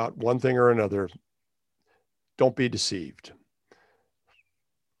are about one thing or another, don't be deceived.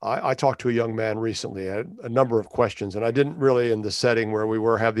 I talked to a young man recently. I had a number of questions, and I didn't really, in the setting where we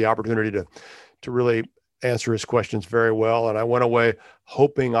were, have the opportunity to really answer his questions very well. And I went away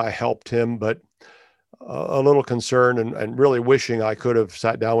hoping I helped him, but a little concerned and really wishing I could have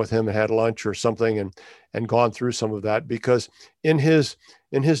sat down with him and had lunch or something and gone through some of that, because in his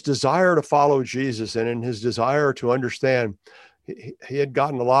desire to follow Jesus and in his desire to understand, he had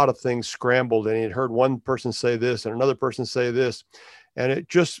gotten a lot of things scrambled, and he had heard one person say this and another person say this. And it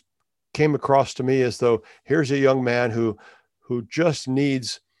just came across to me as though here's a young man who just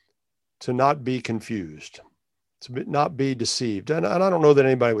needs to not be confused, to not be deceived. And I don't know that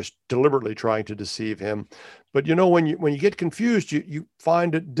anybody was deliberately trying to deceive him, but when you get confused, you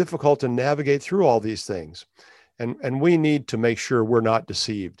find it difficult to navigate through all these things. And we need to make sure we're not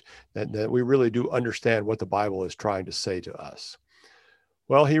deceived, that we really do understand what the Bible is trying to say to us.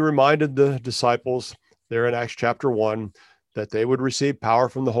 Well, he reminded the disciples there in Acts chapter 1 that they would receive power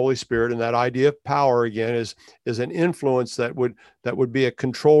from the Holy Spirit. And that idea of power, again, is an influence that would be a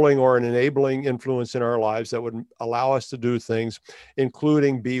controlling or an enabling influence in our lives that would allow us to do things,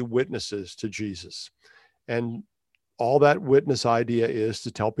 including be witnesses to Jesus. And all that witness idea is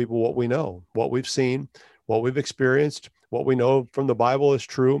to tell people what we know, what we've seen, what we've experienced, what we know from the Bible is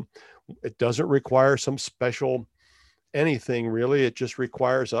true. It doesn't require some special anything, really. It just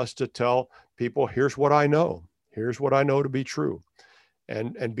requires us to tell people, here's what I know. Here's what I know to be true,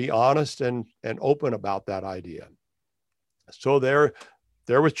 and be honest and open about that idea. So there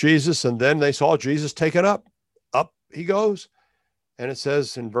with Jesus, and then they saw Jesus taken up he goes. And it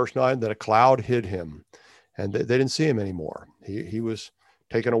says in verse 9 that a cloud hid him, and they didn't see him anymore. He was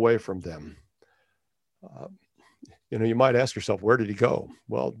taken away from them. You might ask yourself, where did he go?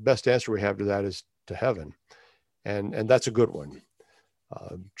 Well, the best answer we have to that is to heaven. And that's a good one.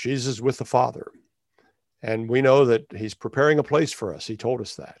 Jesus with the Father. And we know that he's preparing a place for us. He told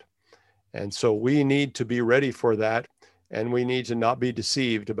us that. And so we need to be ready for that. And we need to not be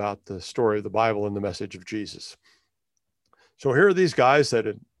deceived about the story of the Bible and the message of Jesus. So here are these guys that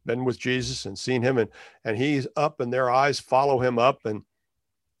had been with Jesus and seen him, and he's up, and their eyes follow him up. And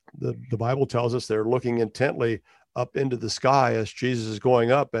the Bible tells us they're looking intently up into the sky as Jesus is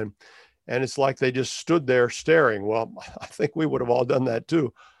going up. And it's like they just stood there staring. Well, I think we would have all done that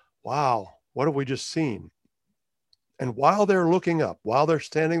too. Wow. What have we just seen? And while they're looking up, while they're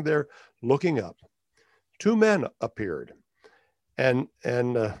standing there looking up, two men appeared. And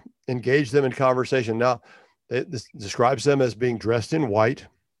in engage them in conversation. Now, this describes them as being dressed in white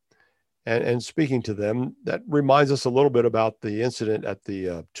and speaking to them. That reminds us a little bit about the incident at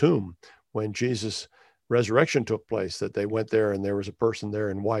the tomb when Jesus' resurrection took place, that they went there and there was a person there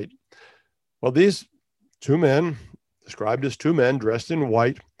in white. Well, these two men, described as two men dressed in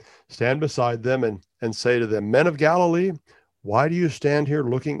white, stand beside them and say to them, "Men of Galilee, why do you stand here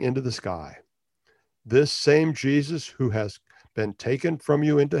looking into the sky? This same Jesus who has been taken from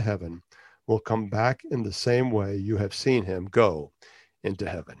you into heaven will come back in the same way you have seen him go into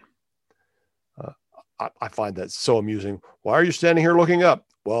heaven." I find that so amusing. Why are you standing here looking up?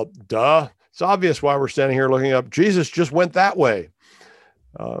 Well, duh. It's obvious why we're standing here looking up. Jesus just went that way.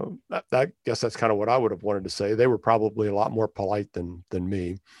 I guess that's kind of what I would have wanted to say. They were probably a lot more polite than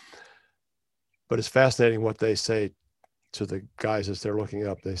me. But it's fascinating what they say to the guys as they're looking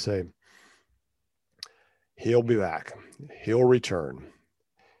up. They say, "He'll be back. He'll return.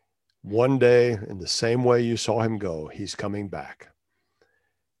 One day, in the same way you saw him go, he's coming back."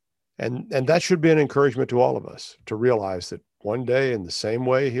 And that should be an encouragement to all of us to realize that one day, in the same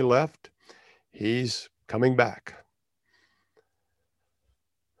way he left, he's coming back.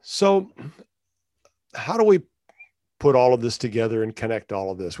 So how do we put all of this together and connect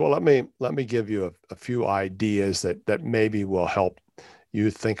all of this? Well, let me give you a few ideas that maybe will help you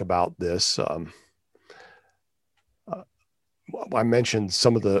think about this. I mentioned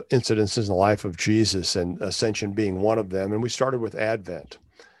some of the incidences in the life of Jesus, and ascension being one of them, and we started with Advent.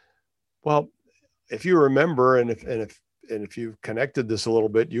 Well, if you remember, and if you connected this a little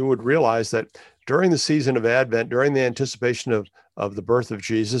bit, you would realize that during the season of Advent, during the anticipation of the birth of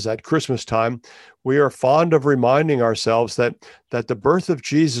Jesus at Christmas time, we are fond of reminding ourselves that the birth of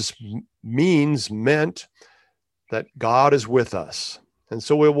Jesus meant that God is with us. And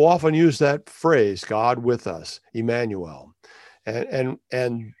so we will often use that phrase, God with us, Emmanuel. And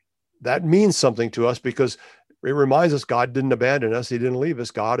that means something to us because it reminds us God didn't abandon us. He didn't leave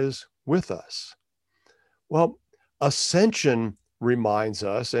us. God is with us. Well, ascension reminds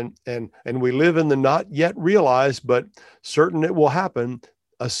us, and we live in the not yet realized, but certain it will happen.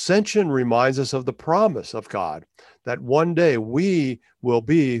 Ascension reminds us of the promise of God that one day we will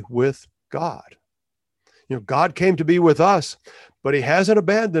be with God. You know, God came to be with us, but he hasn't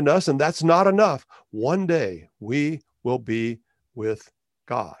abandoned us, and that's not enough. One day we will be with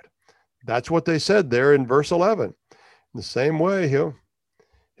God. That's what they said there in verse 11. In the same way, he'll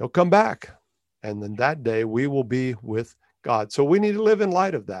come back, and then that day we will be with God. So we need to live in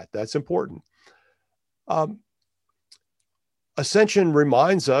light of that. That's important. Ascension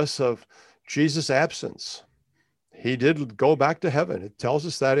reminds us of Jesus' absence. He did go back to heaven. It tells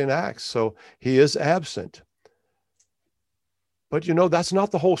us that in Acts. So he is absent. But you know, that's not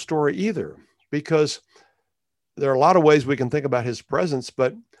the whole story either, because there are a lot of ways we can think about his presence.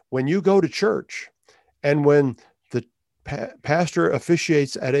 But when you go to church and when the pastor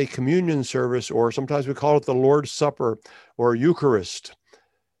officiates at a communion service, or sometimes we call it the Lord's Supper or Eucharist,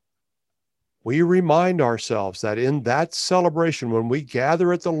 we remind ourselves that in that celebration, when we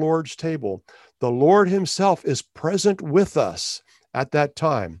gather at the Lord's table, the Lord himself is present with us at that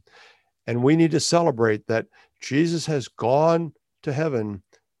time. And we need to celebrate that Jesus has gone to heaven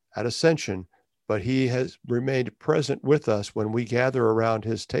at ascension, but he has remained present with us when we gather around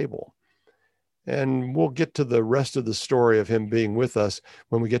his table. And we'll get to the rest of the story of him being with us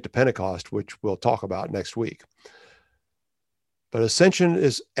when we get to Pentecost, which we'll talk about next week. But ascension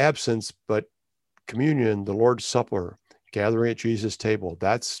is absence, but communion, the Lord's Supper, gathering at Jesus' table,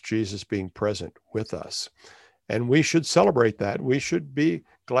 that's Jesus being present with us. And we should celebrate that. We should be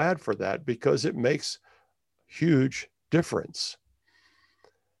glad for that because it makes huge difference.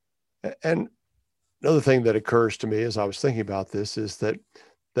 And another thing that occurs to me as I was thinking about this is that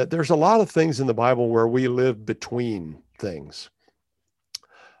there's a lot of things in the Bible where we live between things.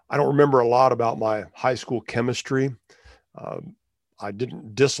 I don't remember a lot about my high school chemistry. I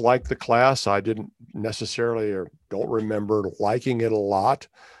didn't dislike the class. I didn't necessarily, or don't remember liking it a lot.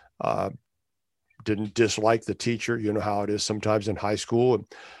 Didn't dislike the teacher. You know how it is sometimes in high school. And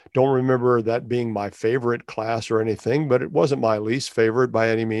don't remember that being my favorite class or anything, but it wasn't my least favorite by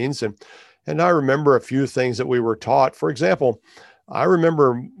any means. And I remember a few things that we were taught. For example, I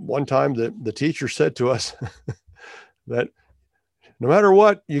remember one time that the teacher said to us that no matter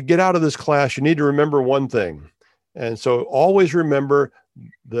what you get out of this class, you need to remember one thing. And so always remember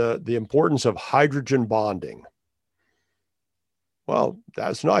the importance of hydrogen bonding. Well,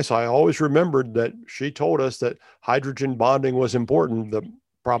 that's nice. I always remembered that she told us that hydrogen bonding was important. The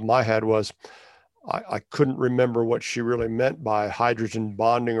problem I had was I couldn't remember what she really meant by hydrogen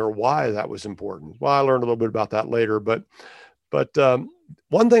bonding or why that was important. Well, I learned a little bit about that later, but But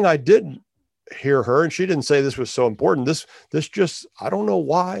one thing I did hear her, and she didn't say this was so important. This just, I don't know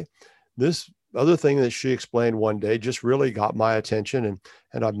why, this other thing that she explained one day just really got my attention,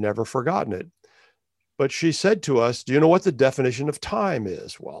 and I've never forgotten it. But she said to us, do you know what the definition of time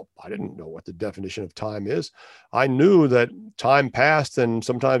is? Well, I didn't know what the definition of time is. I knew that time passed, and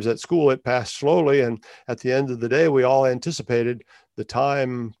sometimes at school it passed slowly. And at the end of the day, we all anticipated the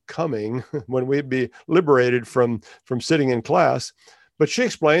time coming when we'd be liberated from sitting in class. But she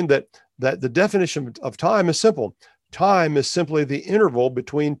explained that the definition of time is simple. Time is simply the interval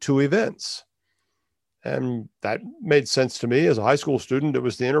between two events. And that made sense to me as a high school student. It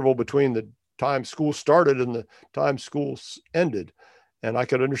was the interval between the time school started and the time school ended. And I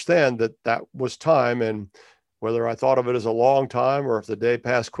could understand that was time. And whether I thought of it as a long time or if the day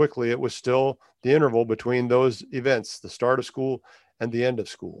passed quickly, it was still the interval between those events, the start of school and the end of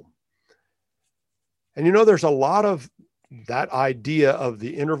school. And there's a lot of that idea of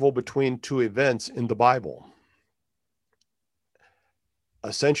the interval between two events in the Bible.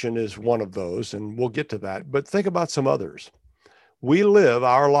 Ascension is one of those, and we'll get to that. But think about some others. We live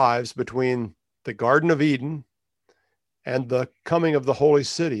our lives between the Garden of Eden and the coming of the holy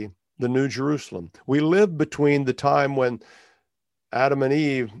city, the New Jerusalem. We live between the time when Adam and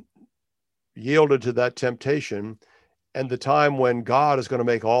Eve yielded to that temptation and the time when God is going to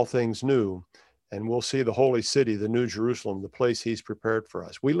make all things new. And we'll see the holy city, the New Jerusalem, the place he's prepared for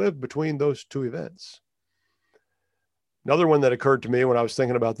us. We live between those two events. Another one that occurred to me when I was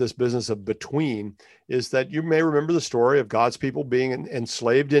thinking about this business of between is that you may remember the story of God's people being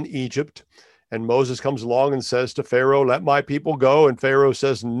enslaved in Egypt. And Moses comes along and says to Pharaoh, let my people go. And Pharaoh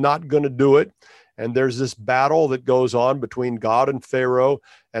says, not going to do it. And there's this battle that goes on between God and Pharaoh.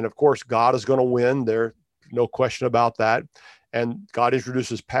 And of course, God is going to win. There's no question about that. And God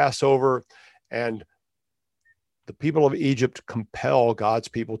introduces Passover, and the people of Egypt compel God's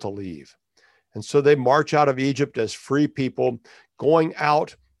people to leave. And so they march out of Egypt as free people, going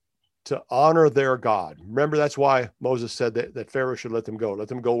out to honor their God. Remember, that's why Moses said that Pharaoh should let them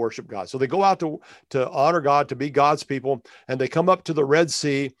go worship God. So they go out to honor God, to be God's people, and they come up to the Red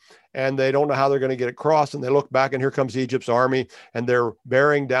Sea, and they don't know how they're going to get across, and they look back, and here comes Egypt's army, and they're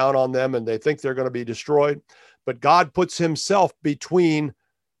bearing down on them, and they think they're going to be destroyed. But God puts himself between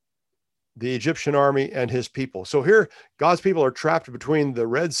the Egyptian army and his people. So here, God's people are trapped between the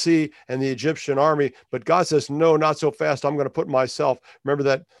Red Sea and the Egyptian army, but God says, no, not so fast. I'm going to put myself, remember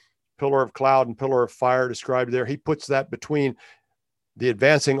that pillar of cloud and pillar of fire described there? He puts that between the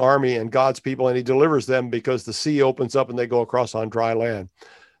advancing army and God's people, and he delivers them because the sea opens up and they go across on dry land.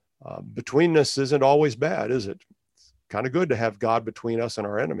 Betweenness isn't always bad, is it? It's kind of good to have God between us and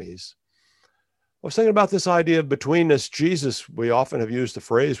our enemies. I was thinking about this idea of betweenness. Jesus, we often have used the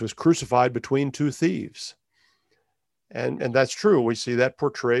phrase, was crucified between two thieves. And that's true. We see that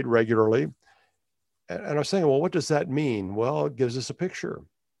portrayed regularly. And I was thinking, well, what does that mean? Well, it gives us a picture.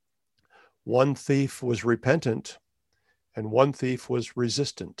 One thief was repentant and one thief was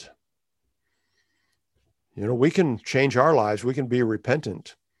resistant. We can change our lives. We can be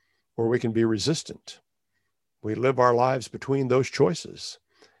repentant or we can be resistant. We live our lives between those choices.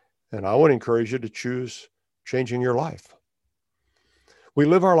 And I would encourage you to choose changing your life. We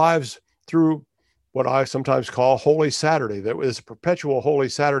live our lives through what I sometimes call Holy Saturday. That is a perpetual Holy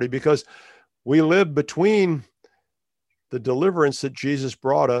Saturday because we live between the deliverance that Jesus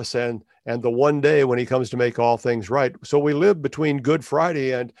brought us and the one day when he comes to make all things right. So we live between Good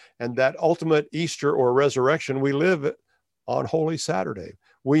Friday and that ultimate Easter or resurrection. We live on Holy Saturday.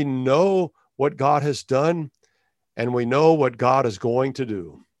 We know what God has done and we know what God is going to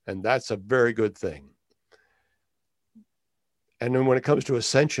do. And that's a very good thing. And then when it comes to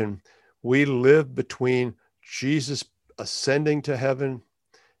ascension, we live between Jesus ascending to heaven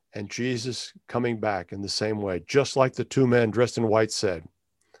and Jesus coming back in the same way, just like the two men dressed in white said.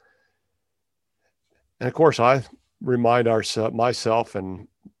 And of course, I remind myself, and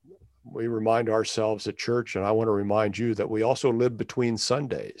we remind ourselves at church, and I want to remind you that we also live between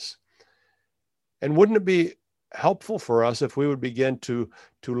Sundays. And wouldn't it be helpful for us if we would begin to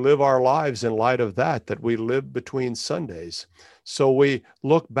live our lives in light of that we live between Sundays? So we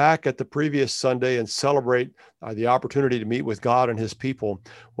look back at the previous Sunday and celebrate the opportunity to meet with God and his people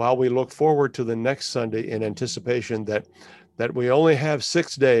while we look forward to the next Sunday in anticipation that we only have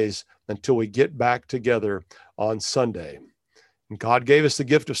 6 days until we get back together on Sunday. And God gave us the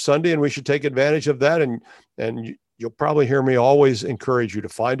gift of Sunday, and we should take advantage of that. And you'll probably hear me always encourage you to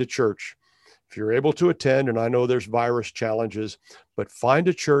find a church. If you're able to attend, and I know there's virus challenges, but find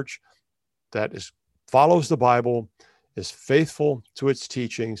a church that follows the Bible, is faithful to its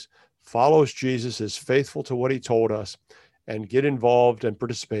teachings, follows Jesus, is faithful to what he told us, and get involved and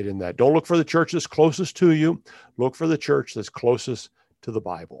participate in that. Don't look for the church that's closest to you. Look for the church that's closest to the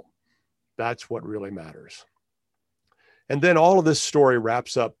Bible. That's what really matters. And then all of this story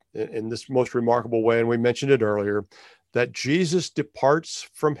wraps up in this most remarkable way, and we mentioned it earlier, that Jesus departs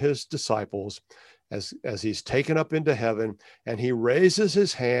from his disciples as he's taken up into heaven, and he raises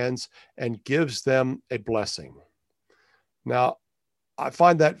his hands and gives them a blessing. Now, I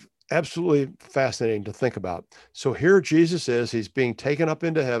find that absolutely fascinating to think about. So here Jesus is, he's being taken up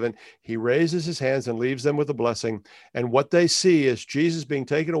into heaven. He raises his hands and leaves them with a blessing. And what they see is Jesus being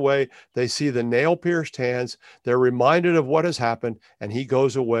taken away. They see the nail-pierced hands. They're reminded of what has happened, and he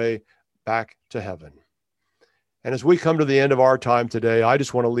goes away back to heaven. And as we come to the end of our time today, I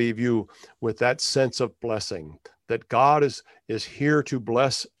just want to leave you with that sense of blessing, that God is here to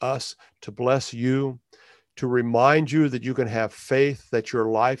bless us, to bless you, to remind you that you can have faith, that your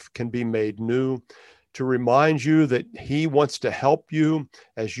life can be made new, to remind you that he wants to help you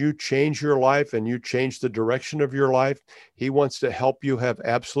as you change your life and you change the direction of your life. He wants to help you have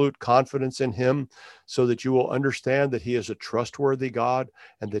absolute confidence in him so that you will understand that he is a trustworthy God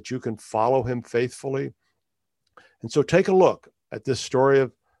and that you can follow him faithfully. And so take a look at this story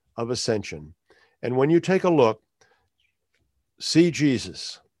of ascension. And when you take a look, see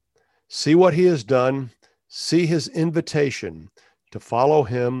Jesus, see what he has done, see his invitation to follow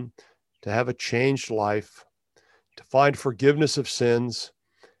him, to have a changed life, to find forgiveness of sins,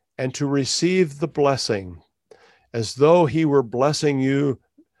 and to receive the blessing as though he were blessing you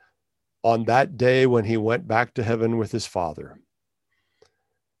on that day when he went back to heaven with his Father.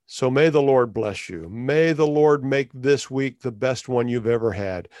 So may the Lord bless you. May the Lord make this week the best one you've ever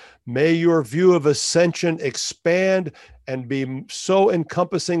had. May your view of ascension expand and be so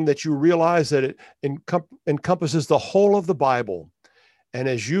encompassing that you realize that it encompasses the whole of the Bible. And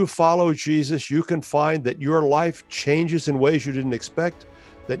as you follow Jesus, you can find that your life changes in ways you didn't expect,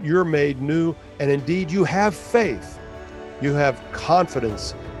 that you're made new, and indeed you have faith. You have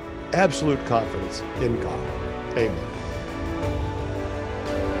confidence, absolute confidence in God. Amen.